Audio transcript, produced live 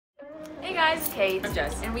guys, it's Kate. I'm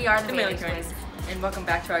Jess. And we are the Mailing Twins. And welcome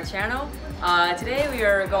back to our channel. Today we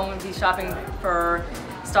are going to be shopping for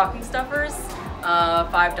stocking stuffers,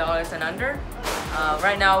 $5 and under.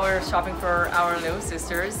 Right now we're shopping for our little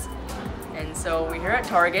sisters. And so we're here at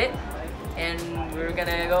Target and we're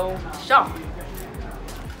gonna go shop.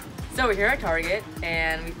 So we're here at Target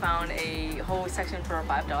and we found a whole section for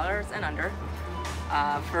 $5 and under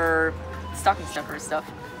for stocking stuffer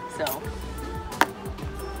stuff. So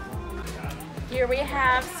here we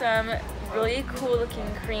have some really cool looking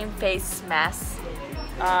cream face masks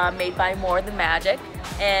made by More Than Magic.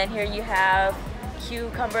 And here you have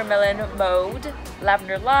Cucumber Melon Mode,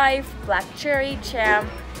 Lavender Life, Black Cherry, Champ,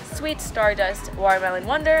 Sweet Stardust, Watermelon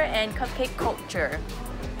Wonder, and Cupcake Culture.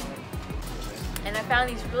 And I found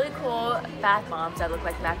these really cool bath bombs that look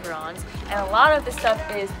like macarons, and a lot of this stuff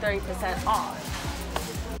is 30% off.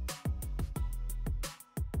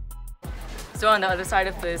 So on the other side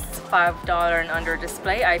of this $5 and under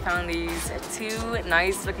display, I found these two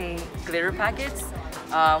nice looking glitter packets.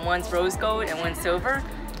 One's rose gold and one's silver.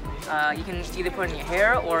 You can either put in your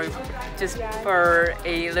hair or just for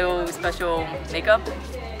a little special makeup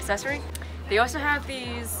accessory. They also have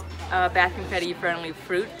these bath confetti friendly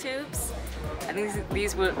fruit tubes. I think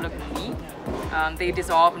these would look neat. They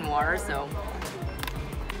dissolve in water, So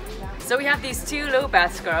we have these two little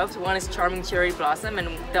bath scrubs. One is Charming Cherry Blossom and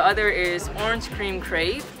the other is Orange Cream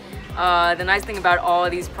Crave. The nice thing about all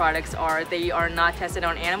of these products are they are not tested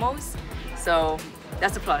on animals, so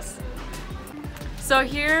that's a plus. So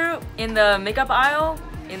here in the makeup aisle,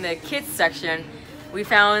 in the kids section, we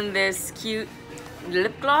found this cute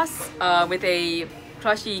lip gloss with a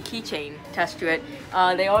plushy keychain attached to it.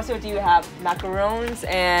 They also do have macarons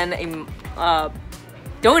and a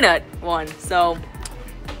donut one.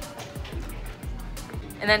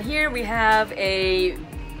 And then here we have a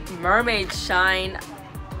Mermaid Shine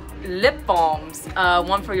lip balms,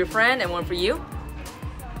 one for your friend and one for you.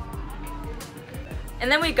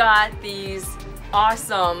 And then we got these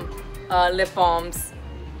awesome lip balms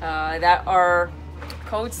that are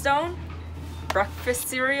Cold Stone, Breakfast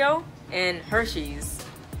Cereal, and Hershey's.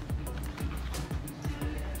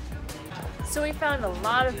 So we found a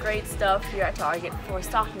lot of great stuff here at Target for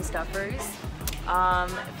stocking stuffers,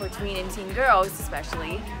 for tween and teen girls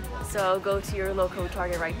especially. So go to your local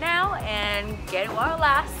Target right now and get it while it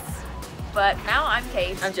lasts. But now I'm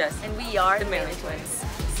Kate. I'm Jess. And we are the Mailing Twins.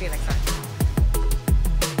 See you next time.